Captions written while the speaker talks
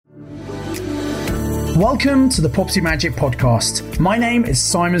Welcome to the Property Magic Podcast. My name is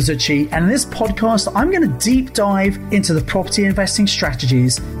Simon Zucchi, and in this podcast, I'm going to deep dive into the property investing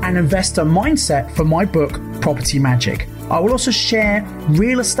strategies and investor mindset for my book, Property Magic. I will also share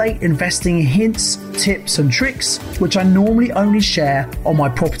real estate investing hints, tips, and tricks, which I normally only share on my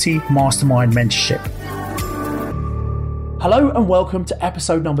Property Mastermind mentorship. Hello, and welcome to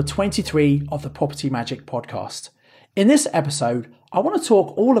episode number 23 of the Property Magic Podcast. In this episode, I want to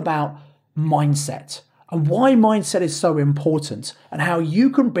talk all about mindset and why mindset is so important and how you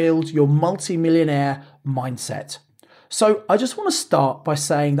can build your multi-millionaire mindset. So I just want to start by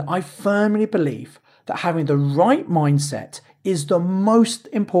saying that I firmly believe that having the right mindset is the most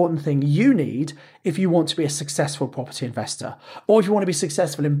important thing you need if you want to be a successful property investor, or if you want to be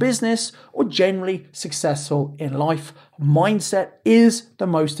successful in business or generally successful in life. Mindset is the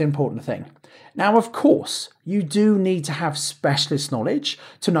most important thing. Now, of course, you do need to have specialist knowledge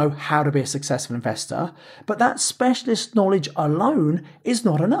to know how to be a successful investor, but that specialist knowledge alone is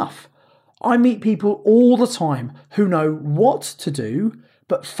not enough. I meet people all the time who know what to do,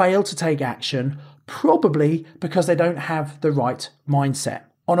 but fail to take action, probably because they don't have the right mindset.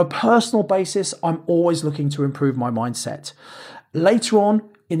 On a personal basis, I'm always looking to improve my mindset. Later on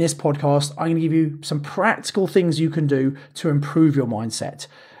in this podcast, I'm going to give you some practical things you can do to improve your mindset.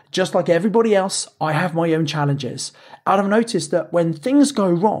 Just like everybody else, I have my own challenges. And I've noticed that when things go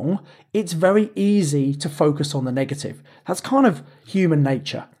wrong, it's very easy to focus on the negative. That's kind of human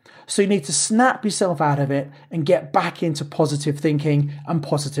nature. So you need to snap yourself out of it and get back into positive thinking and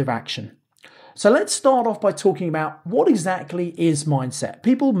positive action. So let's start off by talking about what exactly is mindset.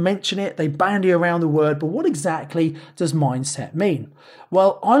 People mention it, they bandy around the word, but what exactly does mindset mean?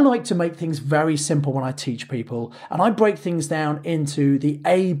 Well, I like to make things very simple when I teach people, and I break things down into the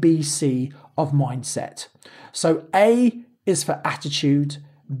ABC of mindset. So A is for attitude,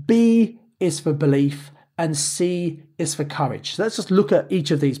 B is for belief, and C is for courage. So let's just look at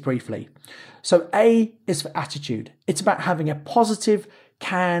each of these briefly. So A is for attitude. It's about having a positive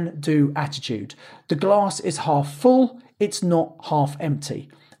can-do attitude. The glass is half full, it's not half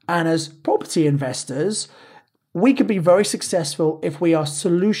empty. And as property investors, we can be very successful if we are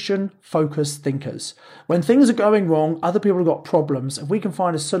solution-focused thinkers. When things are going wrong, other people have got problems. If we can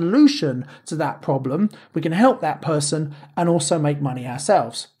find a solution to that problem, we can help that person and also make money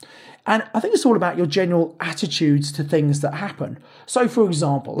ourselves. And I think it's all about your general attitudes to things that happen. So for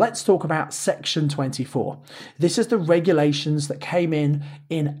example, let's talk about Section 24. This is the regulations that came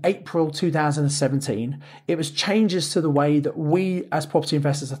in April 2017. It was changes to the way that we as property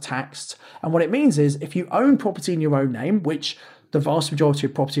investors are taxed. And what it means is if you own property in your own name, which the vast majority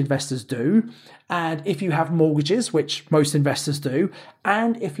of property investors do, and if you have mortgages, which most investors do,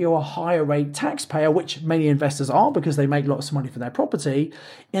 and if you're a higher rate taxpayer, which many investors are because they make lots of money for their property,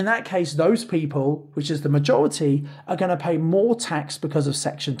 in that case, those people, which is the majority, are going to pay more tax because of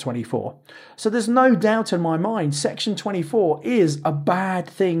Section 24. So there's no doubt in my mind, Section 24 is a bad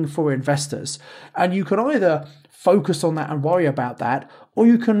thing for investors. And you can either focus on that and worry about that, or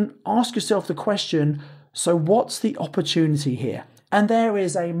you can ask yourself the question, so what's the opportunity here? And there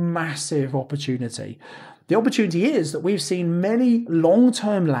is a massive opportunity. The opportunity is that we've seen many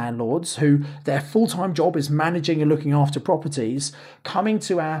long-term landlords who their full-time job is managing and looking after properties coming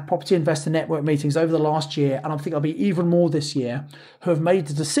to our Property Investor Network meetings over the last year, and I think there'll be even more this year, who have made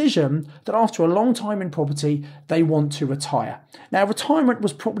the decision that after a long time in property, they want to retire. Now, retirement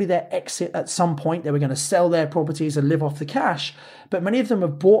was probably their exit at some point. They were going to sell their properties and live off the cash, but many of them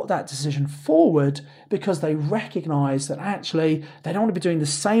have brought that decision forward because they recognize that actually they don't want to be doing the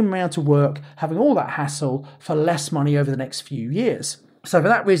same amount of work, having all that hassle for less money over the next few years. So for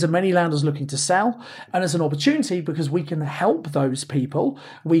that reason, many landlords are looking to sell, and it's an opportunity because we can help those people.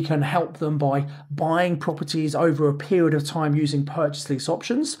 We can help them by buying properties over a period of time using purchase lease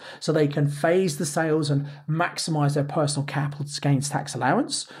options, so they can phase the sales and maximize their personal capital gains tax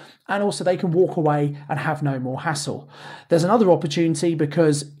allowance. And also they can walk away and have no more hassle. There's another opportunity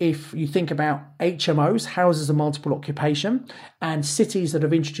because if you think about HMOs, houses of multiple occupation, and cities that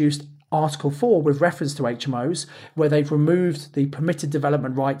have introduced Article 4 with reference to HMOs, where they've removed the permitted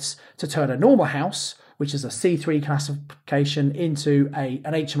development rights to turn a normal house, which is a C3 classification, into an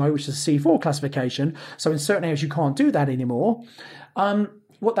HMO, which is a C4 classification. So in certain areas, you can't do that anymore.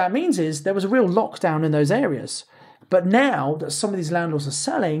 What that means is there was a real lockdown in those areas. But now that some of these landlords are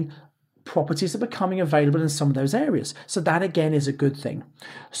selling, properties are becoming available in some of those areas. So that again is a good thing.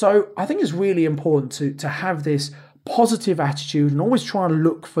 So I think it's really important to have this positive attitude and always try and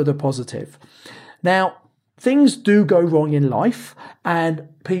look for the positive. Now, things do go wrong in life, and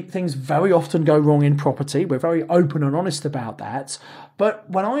things very often go wrong in property. We're very open and honest about that. But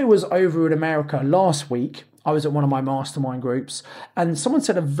when I was over in America last week, I was at one of my mastermind groups, and someone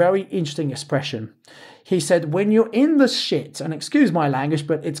said a very interesting expression. He said, when you're in the shit, and excuse my language,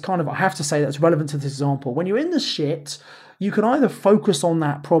 but it's kind of, I have to say that's relevant to this example. When you're in the shit, you can either focus on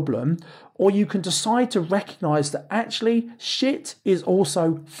that problem, or you can decide to recognize that actually shit is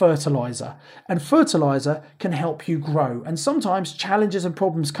also fertilizer, and fertilizer can help you grow. And sometimes challenges and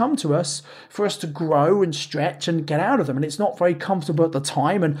problems come to us for us to grow and stretch and get out of them. And it's not very comfortable at the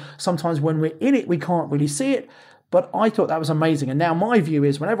time. And sometimes when we're in it, we can't really see it. But I thought that was amazing. And now my view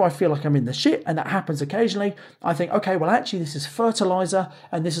is whenever I feel like I'm in the shit, and that happens occasionally, I think, okay, well, actually, this is fertilizer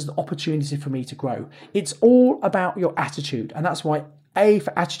and this is an opportunity for me to grow. It's all about your attitude. And that's why A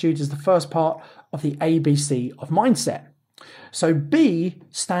for attitude is the first part of the ABC of mindset. So B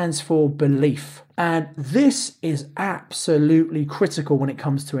stands for belief. And this is absolutely critical when it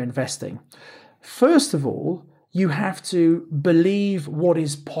comes to investing. First of all, you have to believe what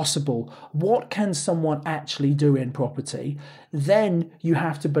is possible. What can someone actually do in property? Then you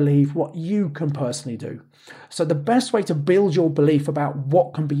have to believe what you can personally do. So the best way to build your belief about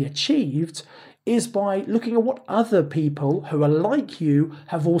what can be achieved is by looking at what other people who are like you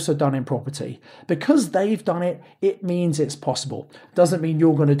have also done in property. Because they've done it, it means it's possible. Doesn't mean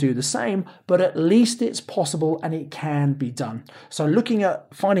you're going to do the same, but at least it's possible and it can be done. So looking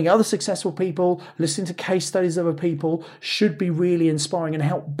at finding other successful people, listening to case studies of other people should be really inspiring and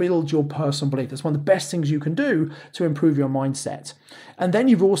help build your personal belief. That's one of the best things you can do to improve your mindset. And then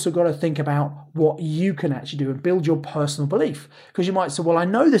you've also got to think about what you can actually do and build your personal belief. Because you might say, well, I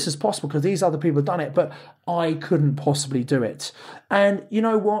know this is possible because these other people have done it, but I couldn't possibly do it. And you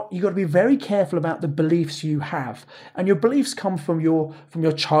know what? You've got to be very careful about the beliefs you have. And your beliefs come from your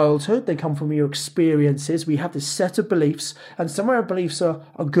childhood. They come from your experiences. We have this set of beliefs, and some of our beliefs are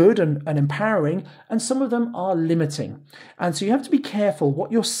good and empowering, and some of them are limiting. And so you have to be careful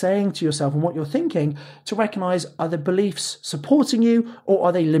what you're saying to yourself and what you're thinking to recognize, are the beliefs supporting you or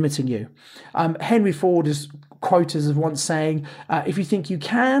are they limiting you? Henry Ford is quoted as once saying, if you think you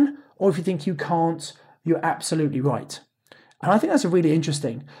can or if you think you can't, you're absolutely right. And I think that's really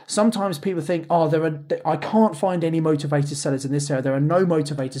interesting. Sometimes people think, I can't find any motivated sellers in this area. There are no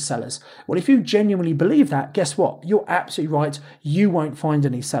motivated sellers. Well, if you genuinely believe that, guess what? You're absolutely right. You won't find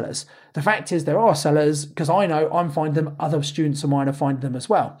any sellers. The fact is there are sellers, because I know I'm finding them. Other students of mine are finding them as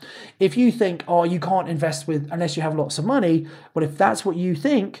well. If you think, you can't invest unless you have lots of money. Well, if that's what you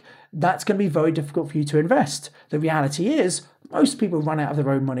think, that's going to be very difficult for you to invest. The reality is, most people run out of their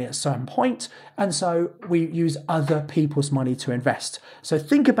own money at some point, and so we use other people's money to invest. So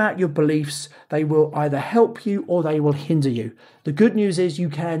think about your beliefs. They will either help you or they will hinder you. The good news is you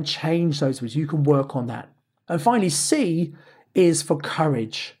can change those beliefs. You can work on that. And finally, C is for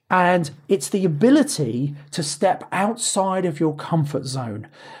courage. And it's the ability to step outside of your comfort zone.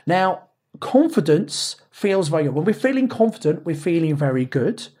 Now, confidence feels very good. When we're feeling confident, we're feeling very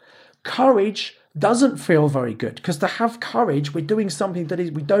good. Courage doesn't feel very good, because to have courage, we're doing something that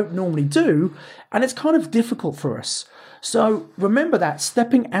we don't normally do, and it's kind of difficult for us. So remember that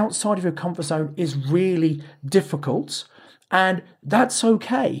stepping outside of your comfort zone is really difficult, and that's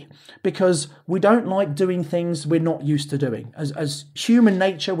okay, because we don't like doing things we're not used to doing. As human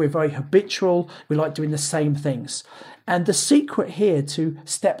nature, we're very habitual. We like doing the same things. And the secret here to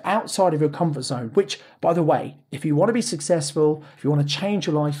step outside of your comfort zone, which, by the way, if you want to be successful, if you want to change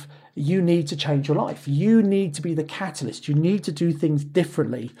your life, you need to change your life. You need to be the catalyst. You need to do things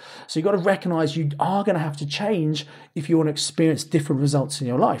differently. So you've got to recognize you are going to have to change if you want to experience different results in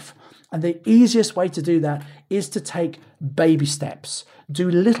your life. And the easiest way to do that is to take baby steps. Do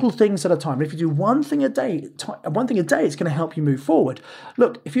little things at a time. If you do one thing a day, it's going to help you move forward.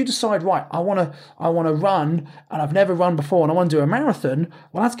 Look, if you decide, right, I want to run, and I've never run before, and I want to do a marathon,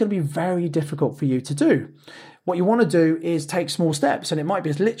 well, that's going to be very difficult for you to do. What you want to do is take small steps, and it might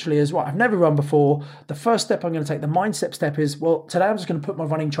be as literally as, I've never run before. The first step I'm going to take, the mindset step, is, today I'm just going to put my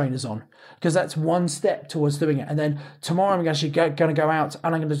running trainers on, because that's one step towards doing it. And then tomorrow I'm actually going to go out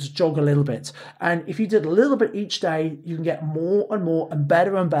and I'm going to just jog a little bit. And if you did a little bit each day, you can get more and more and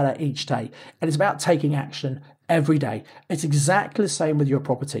better each day. And it's about taking action every day. It's exactly the same with your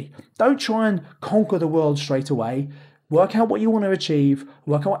property. Don't try and conquer the world straight away. Work out what you want to achieve,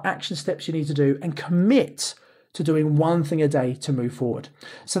 work out what action steps you need to do, and commit to doing one thing a day to move forward.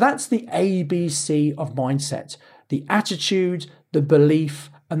 So that's the ABC of mindset: the attitude, the belief,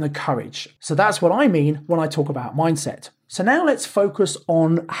 and the courage. So that's what I mean when I talk about mindset. So now let's focus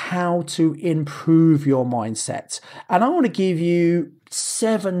on how to improve your mindset. And I want to give you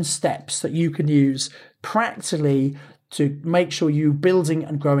 7 steps that you can use practically to make sure you're building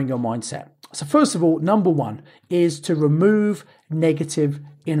and growing your mindset. So first of all, number 1 is to remove negative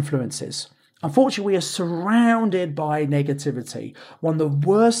influences. Unfortunately, we are surrounded by negativity. One of the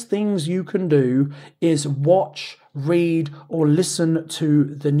worst things you can do is watch, read, or listen to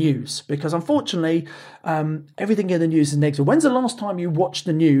the news, because unfortunately, everything in the news is negative. When's the last time you watched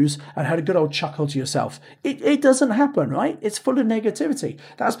the news and had a good old chuckle to yourself? It doesn't happen, right? It's full of negativity.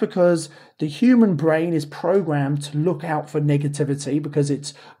 That's because the human brain is programmed to look out for negativity,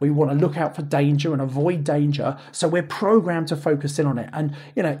 because we want to look out for danger and avoid danger. So we're programmed to focus in on it. And,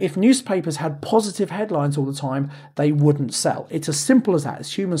 if newspapers had positive headlines all the time, they wouldn't sell. It's as simple as that.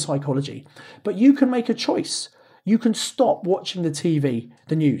 It's human psychology. But you can make a choice. You can stop watching the TV,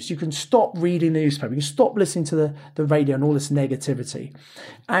 the news. You can stop reading the newspaper. You can stop listening to the radio and all this negativity.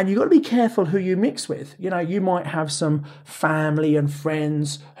 And you've got to be careful who you mix with. You might have some family and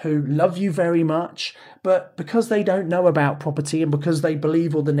friends who love you very much, but because they don't know about property and because they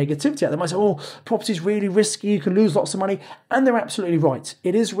believe all the negativity, they might say, oh, property is really risky. You can lose lots of money. And they're absolutely right.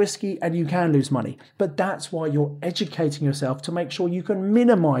 It is risky and you can lose money. But that's why you're educating yourself to make sure you can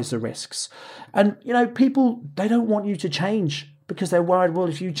minimize the risks. And, people, they don't want you to change because they're worried, well,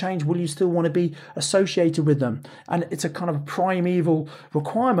 if you change, will you still want to be associated with them? And it's a kind of primeval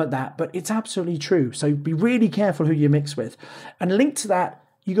requirement but it's absolutely true. So be really careful who you mix with. And linked to that,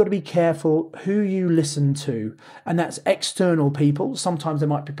 you got to be careful who you listen to. And that's external people. Sometimes there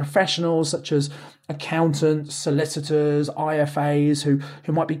might be professionals such as accountants, solicitors, IFAs who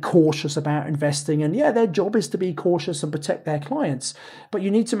might be cautious about investing. And their job is to be cautious and protect their clients. But you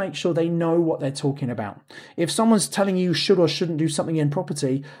need to make sure they know what they're talking about. If someone's telling you should or shouldn't do something in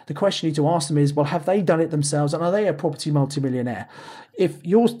property, the question you need to ask them is, well, have they done it themselves? And are they a property multimillionaire? If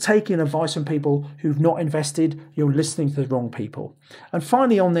you're taking advice from people who've not invested, you're listening to the wrong people. And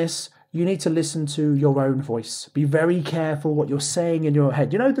finally on this, you need to listen to your own voice. Be very careful what you're saying in your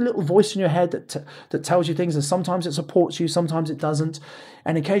head. The little voice in your head that tells you things, and sometimes it supports you, sometimes it doesn't.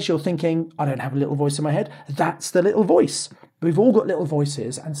 And in case you're thinking, I don't have a little voice in my head, that's the little voice. We've all got little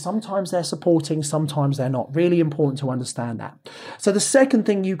voices, and sometimes they're supporting, sometimes they're not. Really important to understand that. So the second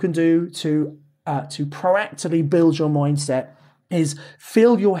thing you can do to proactively build your mindset is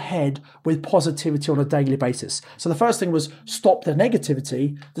fill your head with positivity on a daily basis. So the first thing was stop the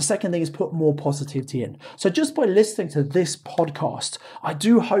negativity. The second thing is put more positivity in. So just by listening to this podcast, I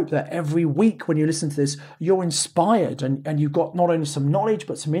do hope that every week when you listen to this, you're inspired and you've got not only some knowledge,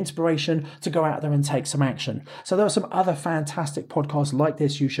 but some inspiration to go out there and take some action. So there are some other fantastic podcasts like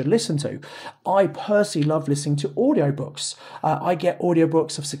this you should listen to. I personally love listening to audiobooks. I get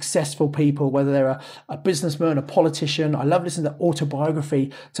audiobooks of successful people, whether they're a businessman, a politician. I love listening to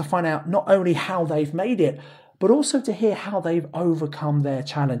autobiography to find out not only how they've made it, but also to hear how they've overcome their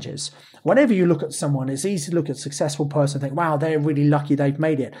challenges. Whenever you look at someone, it's easy to look at a successful person and think, wow, they're really lucky they've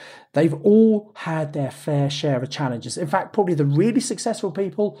made it. They've all had their fair share of challenges. In fact, probably the really successful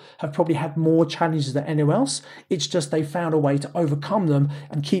people have probably had more challenges than anyone else. It's just they found a way to overcome them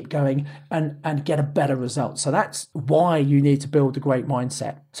and keep going and get a better result. So that's why you need to build a great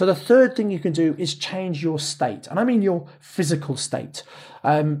mindset. So the third thing you can do is change your state. And I mean your physical state.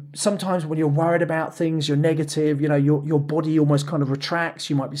 Sometimes when you're worried about things, you're negative, your body almost kind of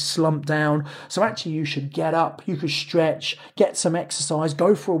retracts. You might be slumped down. So actually you should get up, you could stretch, get some exercise,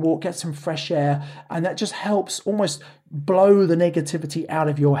 go for a walk, get some fresh air. And that just helps almost blow the negativity out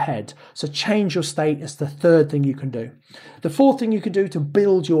of your head. So change your state is the third thing you can do. The fourth thing you can do to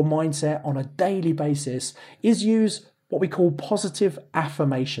build your mindset on a daily basis is use what we call positive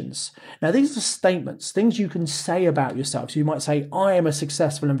affirmations. Now, these are statements, things you can say about yourself. So you might say, I am a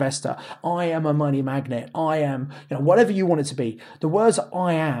successful investor. I am a money magnet. I am, whatever you want it to be. The words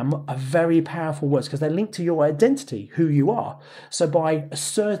I am are very powerful words because they're linked to your identity, who you are. So by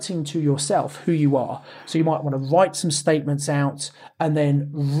asserting to yourself who you are, so you might want to write some statements out and then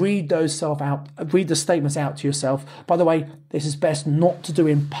read the statements out to yourself. By the way, this is best not to do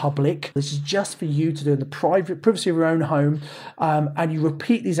in public. This is just for you to do in the privacy of your own home, and you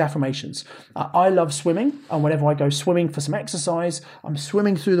repeat these affirmations. I love swimming, and whenever I go swimming for some exercise, I'm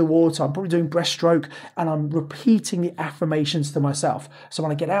swimming through the water, I'm probably doing breaststroke, and I'm repeating the affirmations to myself. So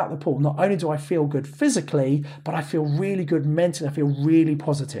when I get out of the pool, not only do I feel good physically, but I feel really good mentally, I feel really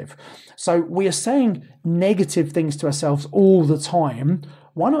positive. So we are saying negative things to ourselves all the time.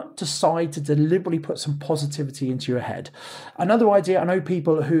 Why not decide to deliberately put some positivity into your head? Another idea, I know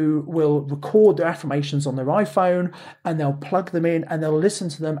people who will record their affirmations on their iPhone and they'll plug them in and they'll listen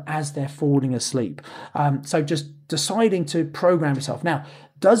to them as they're falling asleep. So just deciding to program yourself. Now,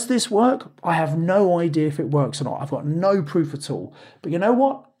 does this work? I have no idea if it works or not. I've got no proof at all. But you know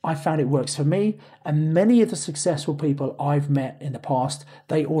what? I found it works for me, and many of the successful people I've met in the past,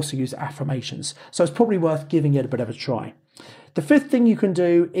 they also use affirmations. So it's probably worth giving it a bit of a try. The fifth thing you can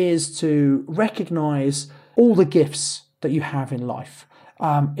do is to recognize all the gifts that you have in life.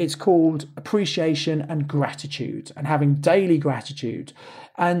 It's called appreciation and gratitude, and having daily gratitude,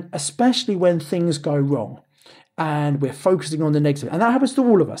 and especially when things go wrong and we're focusing on the negative. And that happens to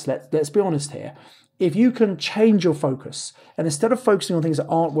all of us. Let's be honest here. If you can change your focus, and instead of focusing on things that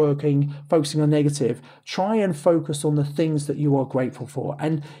aren't working, focusing on negative, try and focus on the things that you are grateful for.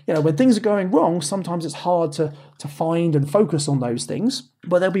 And when things are going wrong, sometimes it's hard to find and focus on those things,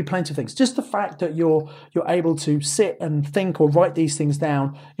 but there'll be plenty of things. Just the fact that you're able to sit and think or write these things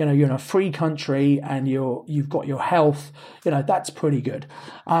down, you're in a free country and you've got your health, that's pretty good.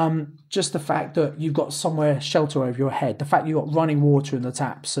 Just the fact that you've got somewhere shelter over your head, the fact you've got running water in the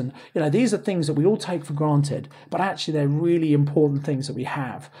taps, and these are things that we all take for granted, but actually they're really important things that we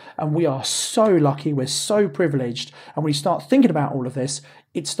have, and we are so lucky, we're so privileged. And when you start thinking about all of this,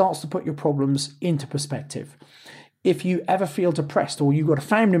 it starts to put your problems into perspective. If you ever feel depressed, or you've got a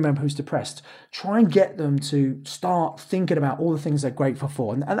family member who's depressed, try and get them to start thinking about all the things they're grateful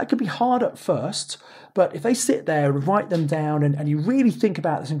for. And that could be hard at first, but if they sit there and write them down and you really think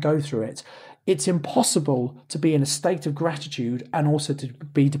about this and go through it, it's impossible to be in a state of gratitude and also to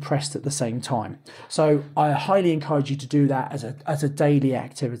be depressed at the same time. So I highly encourage you to do that as a daily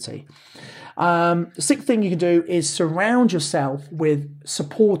activity. The sixth thing you can do is surround yourself with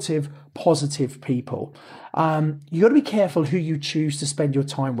supportive, positive people. You got to be careful who you choose to spend your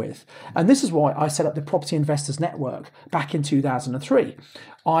time with. And this is why I set up the Property Investors Network back in 2003.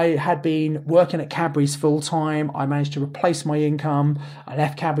 I had been working at Cadbury's full time. I managed to replace my income. I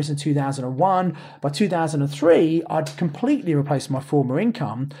left Cadbury's in 2001. By 2003, I'd completely replaced my former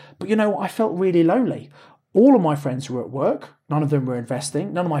income. But I felt really lonely. All of my friends were at work. None of them were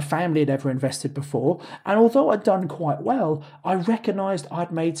investing. None of my family had ever invested before. And although I'd done quite well, I recognized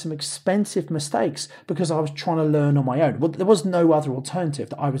I'd made some expensive mistakes because I was trying to learn on my own. Well, there was no other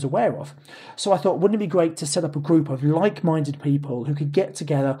alternative that I was aware of. So I thought, wouldn't it be great to set up a group of like-minded people who could get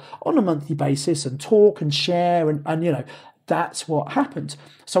together on a monthly basis and talk and share and that's what happened.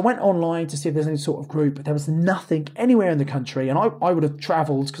 So I went online to see if there's any sort of group. There was nothing anywhere in the country, and I would have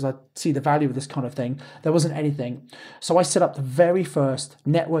traveled because I see the value of this kind of thing. There wasn't anything. So I set up the very first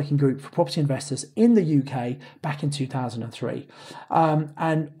networking group for property investors in the UK back in 2003.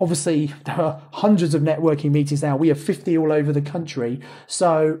 And obviously there are hundreds of networking meetings now. We have 50 all over the country.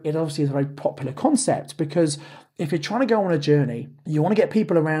 So it obviously is a very popular concept because if you're trying to go on a journey, you want to get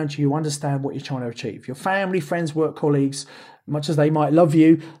people around you who understand what you're trying to achieve. Your family, friends, work colleagues, much as they might love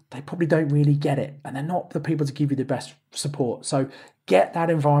you, they probably don't really get it. And they're not the people to give you the best support. So get that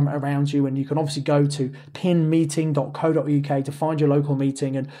environment around you. And you can obviously go to pinmeeting.co.uk to find your local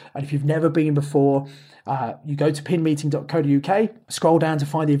meeting. And if you've never been before, you go to pinmeeting.co.uk, scroll down to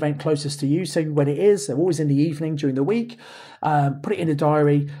find the event closest to you. So when it is, they're always in the evening during the week. Put it in a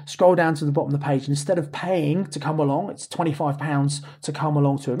diary, scroll down to the bottom of the page. Instead of paying to come along, it's £25 to come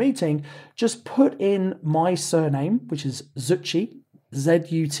along to a meeting, just put in my surname, which is Zutshi,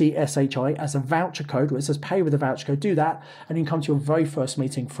 Zutshi, as a voucher code, where it says pay with a voucher code. Do that, and you can come to your very first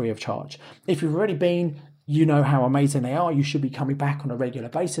meeting free of charge. If you've already been, you know how amazing they are. You should be coming back on a regular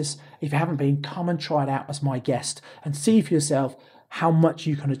basis. If you haven't been, come and try it out as my guest and see for yourself how much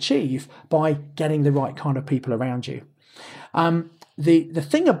you can achieve by getting the right kind of people around you. The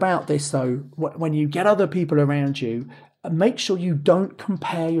thing about this, though, when you get other people around you, make sure you don't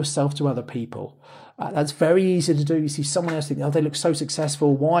compare yourself to other people. That's very easy to do. You see someone else think, oh, they look so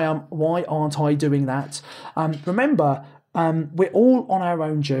successful. Why aren't I doing that? Remember, we're all on our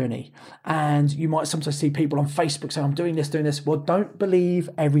own journey, and you might sometimes see people on Facebook say, I'm doing this. Well, don't believe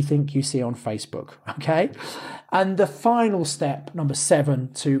everything you see on Facebook, okay? And the final step, number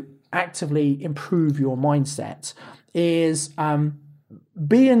 7, to actively improve your mindset is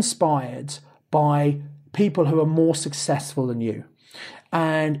be inspired by people who are more successful than you.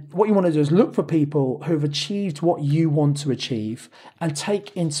 And what you want to do is look for people who have achieved what you want to achieve and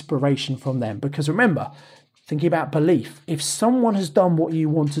take inspiration from them. Because remember, thinking about belief, if someone has done what you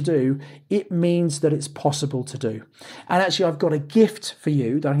want to do, it means that it's possible to do. And actually, I've got a gift for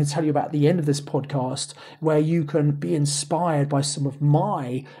you that I can tell you about at the end of this podcast, where you can be inspired by some of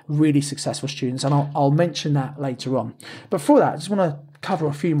my really successful students. And I'll mention that later on. But for that, I just want to cover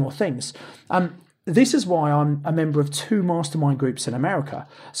a few more things. This is why I'm a member of 2 mastermind groups in America.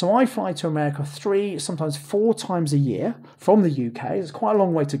 So I fly to America 3, sometimes 4 times a year from the UK. It's quite a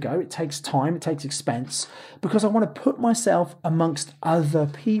long way to go. It takes time, it takes expense, because I want to put myself amongst other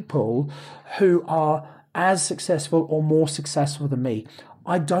people who are as successful or more successful than me.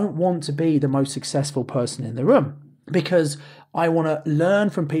 I don't want to be the most successful person in the room, because I want to learn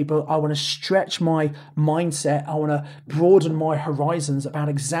from people. I want to stretch my mindset. I want to broaden my horizons about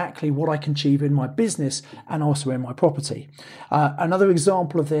exactly what I can achieve in my business and also in my property. Another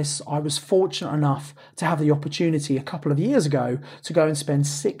example of this, I was fortunate enough to have the opportunity a couple of years ago to go and spend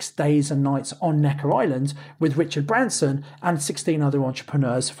 6 days and nights on Necker Island with Richard Branson and 16 other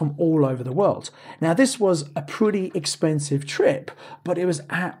entrepreneurs from all over the world. Now, this was a pretty expensive trip, but it was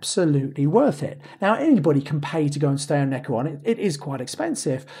absolutely worth it. Now, anybody can pay to go and stay on Necker Island. It is quite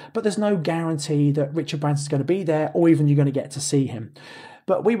expensive, but there's no guarantee that Richard Branson's going to be there or even you're going to get to see him.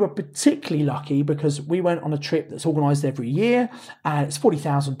 But we were particularly lucky because we went on a trip that's organised every year, and it's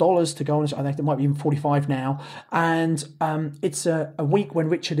 $40,000 to go on. I think it might be even 45 now. And it's a week when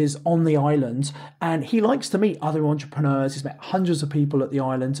Richard is on the island, and he likes to meet other entrepreneurs. He's met hundreds of people at the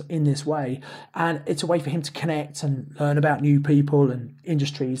island in this way, and it's a way for him to connect and learn about new people and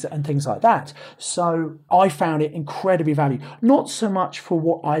industries and things like that. So I found it incredibly valuable, not so much for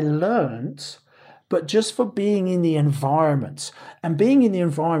what I learned, but just for being in the environment and being in the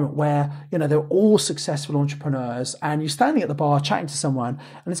environment where, they're all successful entrepreneurs and you're standing at the bar chatting to someone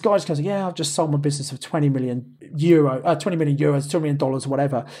and this guy just goes, yeah, I've just sold my business for 20 million euros, $2 million, or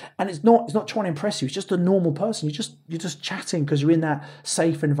whatever. And it's not trying to impress you. It's just a normal person. You're just chatting because you're in that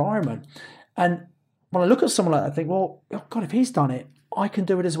safe environment. And when I look at someone like that, I think, well, oh God, if he's done it, I can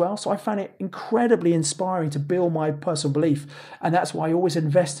do it as well. So I found it incredibly inspiring to build my personal belief. And that's why I always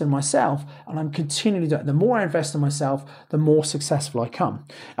invest in myself. And I'm continually doing it. The more I invest in myself, the more successful I come.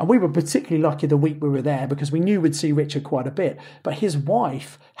 And we were particularly lucky the week we were there because we knew we'd see Richard quite a bit. But his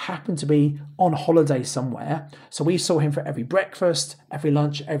wife happened to be on holiday somewhere. So we saw him for every breakfast, every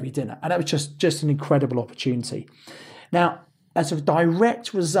lunch, every dinner. And that was just an incredible opportunity. Now, as a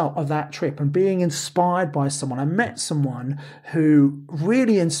direct result of that trip and being inspired by someone, I met someone who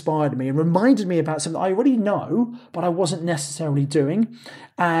really inspired me and reminded me about something I already know, but I wasn't necessarily doing.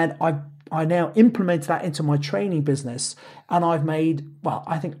 And I now implemented that into my training business, and I've made,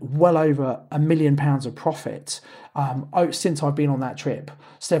 I think well over £1 million of profit since I've been on that trip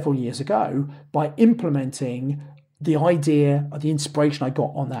several years ago by implementing the idea or the inspiration I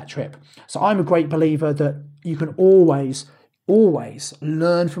got on that trip. So I'm a great believer that you can always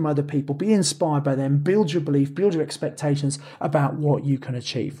learn from other people, be inspired by them, build your belief, build your expectations about what you can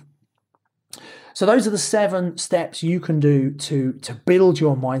achieve. So those are the 7 steps you can do to build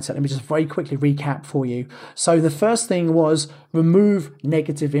your mindset. Let me just very quickly recap for you. So the first thing was remove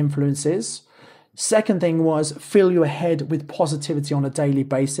negative influences. Second thing was fill your head with positivity on a daily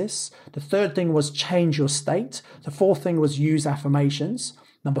basis. The third thing was change your state. The fourth thing was use affirmations.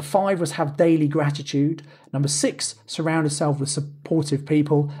 Number 5 was have daily gratitude. Number 6, surround yourself with supportive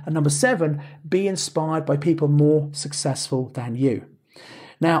people. And number 7, be inspired by people more successful than you.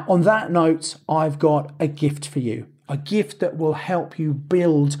 Now, on that note, I've got a gift for you, a gift that will help you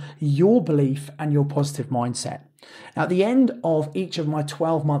build your belief and your positive mindset. Now, at the end of each of my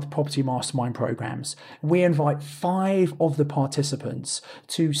 12-month Property Mastermind programs, we invite 5 of the participants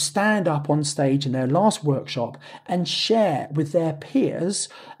to stand up on stage in their last workshop and share with their peers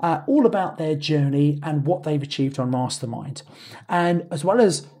all about their journey and what they've achieved on Mastermind. And as well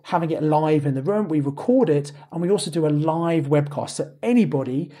as having it live in the room, we record it and we also do a live webcast so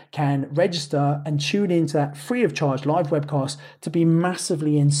anybody can register and tune into that free of charge live webcast to be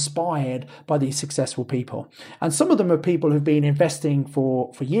massively inspired by these successful people. And some of them are people who've been investing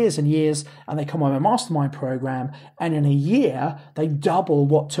for years and years, and they come on a mastermind program, and in a year they double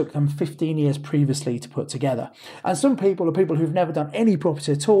what took them 15 years previously to put together. And some people are people who've never done any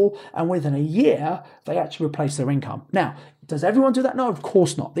property at all, and within a year they actually replace their income. Now, does everyone do that? No, of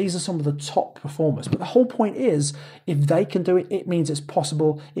course not. These are some of the top performers. But the whole point is, if they can do it, it means it's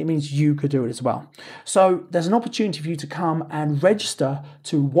possible. It means you could do it as well. So there's an opportunity for you to come and register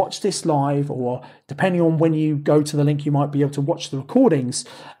to watch this live, or depending on when you go to the link, you might be able to watch the recordings.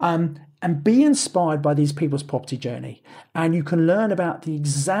 And be inspired by these people's property journey. And you can learn about the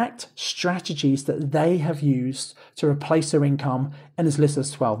exact strategies that they have used to replace their income in as little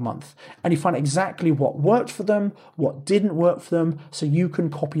as 12 months. And you find exactly what worked for them, what didn't work for them, so you can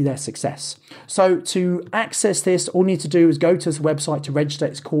copy their success. So to access this, all you need to do is go to this website to register.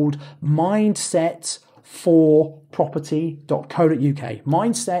 It's called mindset4property.co.uk.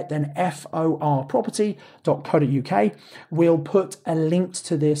 Mindset, then FOR property.co.uk. We'll put a link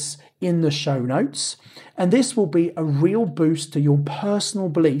to this in the show notes. And this will be a real boost to your personal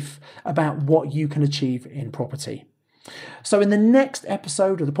belief about what you can achieve in property. So in the next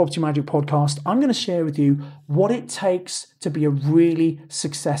episode of the Property Magic Podcast, I'm going to share with you what it takes to be a really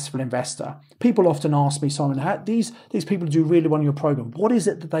successful investor. People often ask me, Simon, how these people do really well in your program, what is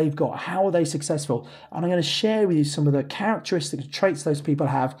it that they've got? How are they successful? And I'm going to share with you some of the characteristics, traits those people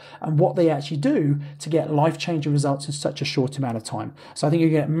have, and what they actually do to get life-changing results in such a short amount of time. So I think you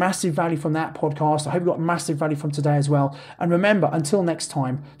get massive value from that podcast. I hope you got massive value from today as well. And remember, until next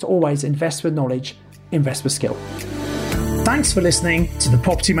time, to always invest with knowledge, invest with skill. Thanks for listening to the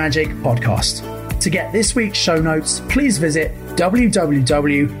Property Magic Podcast. To get this week's show notes, please visit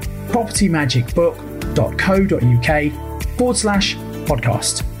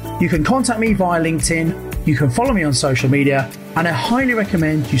www.propertymagicbook.co.uk/podcast. You can contact me via LinkedIn, you can follow me on social media, and I highly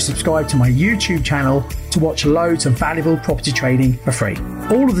recommend you subscribe to my YouTube channel to watch loads of valuable property trading for free.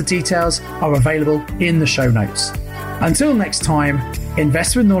 All of the details are available in the show notes. Until next time,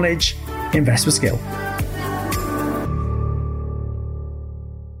 invest with knowledge, invest with skill.